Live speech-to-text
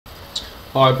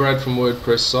Hi, Brad from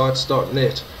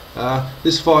WordPressSites.net.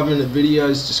 This 5-minute video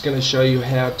is just going to show you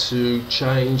how to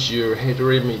change your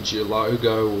header image, your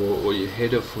logo, or your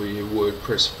header for your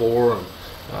WordPress forum.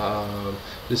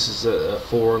 This is a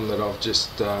forum that I've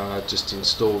just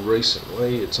installed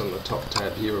recently. It's on the top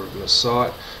tab here of my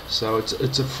site. So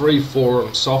it's a free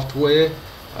forum software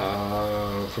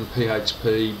from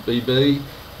PhpBB.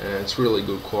 And it's really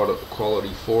good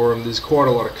quality forum. There's quite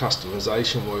a lot of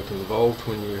customization work involved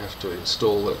when you have to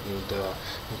install it and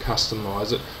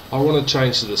customize it. I want to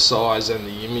change the size and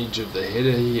the image of the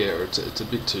header here. It's a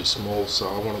bit too small, so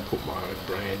I want to put my own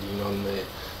branding on there.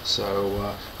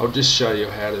 So I'll just show you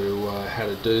how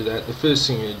to do that. The first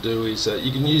thing you do is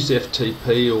you can use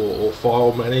FTP or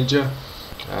File Manager.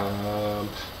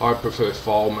 I prefer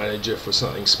File Manager for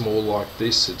something small like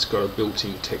this. It's got a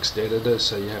built-in text editor,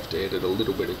 so you have to edit a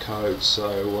little bit of code.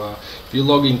 So if you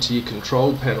log into your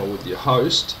control panel with your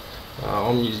host,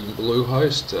 I'm using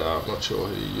Bluehost. I'm not sure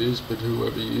who you use, but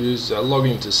whoever you use, log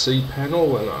into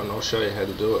cPanel and I'll show you how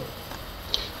to do it.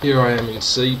 Here I am in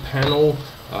cPanel.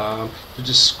 You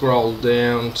just scroll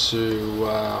down to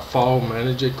File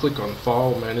Manager, click on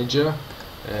File Manager,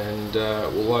 and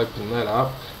we'll open that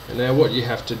up. And now what you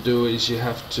have to do is you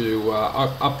have to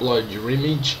upload your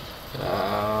image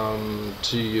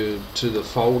to the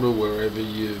folder wherever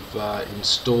you've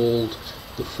installed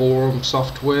the forum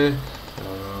software.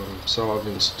 So I've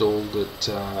installed it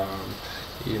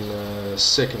in a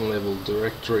second level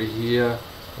directory here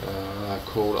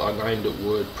I named it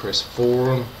WordPress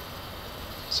forum.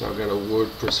 So I've got a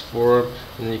WordPress forum,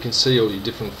 and you can see all your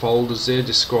different folders there.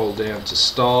 Just scroll down to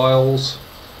styles.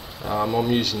 I'm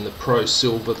using the Pro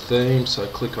Silver theme, so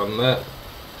click on that,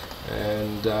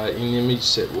 and in image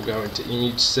set we'll go into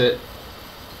image set,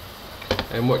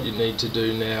 and what you need to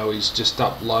do now is just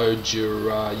upload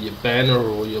your banner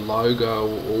or your logo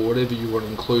or whatever you want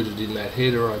included in that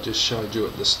header I just showed you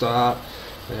at the start.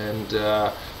 And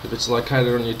if it's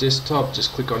located on your desktop,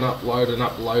 just click on upload and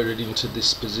upload it into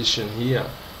this position here,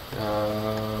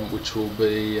 which will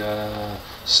be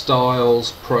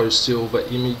styles Pro Silver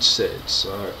image set.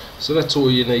 So that's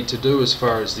all you need to do as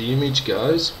far as the image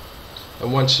goes.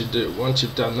 And once you've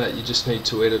done that, you just need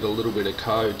to edit a little bit of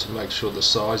code to make sure the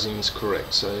sizing is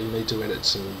correct. So you need to edit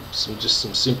some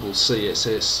simple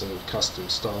CSS and custom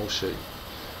style sheet.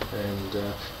 And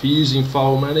if you're using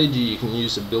File Manager, you can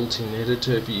use a built-in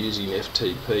editor. If you're using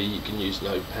FTP, you can use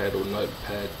Notepad or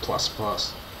Notepad++.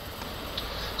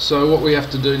 So what we have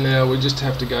to do now, we just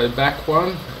have to go back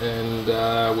one, and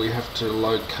we have to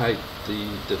locate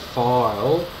the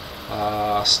file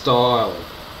style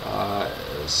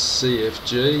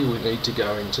CFG. We need to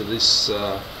go into this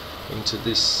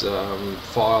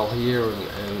file here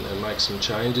and make some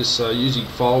changes. So using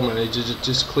File Manager,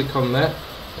 just click on that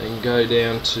and go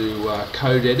down to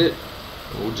code edit,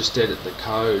 and we'll just edit the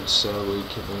code so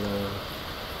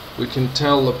we can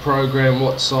tell the program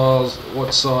what size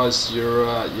your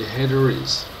header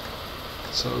is.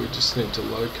 So we just need to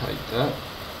locate that.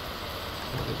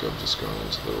 I think I've just gone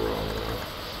into the wrong one.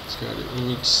 Let's go to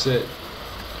image set.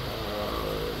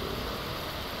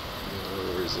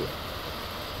 Where is it?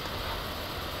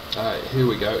 Here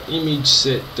we go, image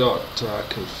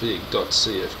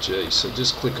set.config.cfg. So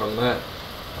just click on that,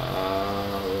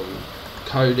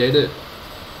 code edit,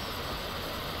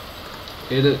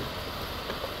 and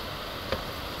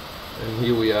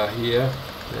here we are here.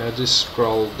 Now just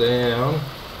scroll down.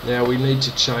 Now we need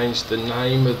to change the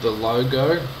name of the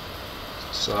logo,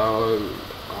 so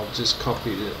I've just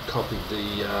copied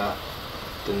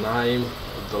the name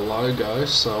of the logo.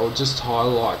 So I'll just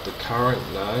highlight the current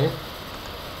name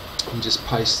and just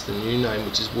paste the new name,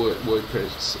 which is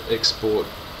WordPress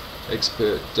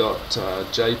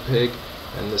expert.jpg,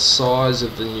 and the size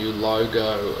of the new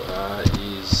logo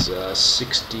is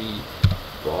 60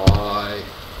 by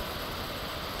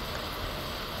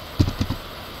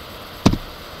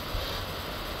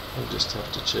I'll just have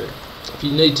to check. If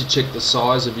you need to check the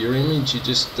size of your image, you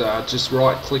just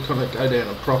right click on it, go down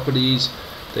to properties,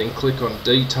 then click on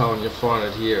detail, and you'll find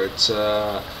it here. It's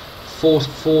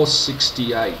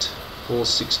 468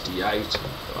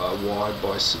 wide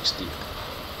by 60.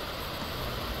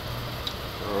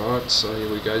 Alright, so here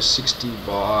we go, 60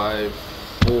 by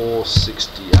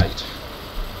 468.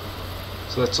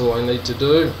 So that's all I need to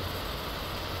do.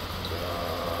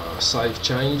 Save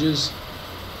changes.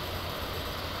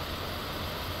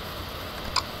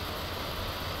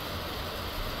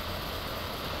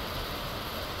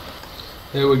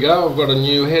 There we go, I've got a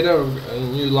new header, a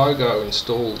new logo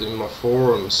installed in my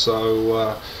forum.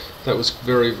 So that was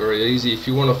very, very easy. If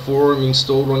you want a forum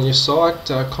installed on your site,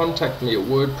 contact me at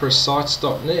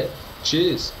WordPressSites.net.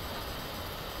 Cheers.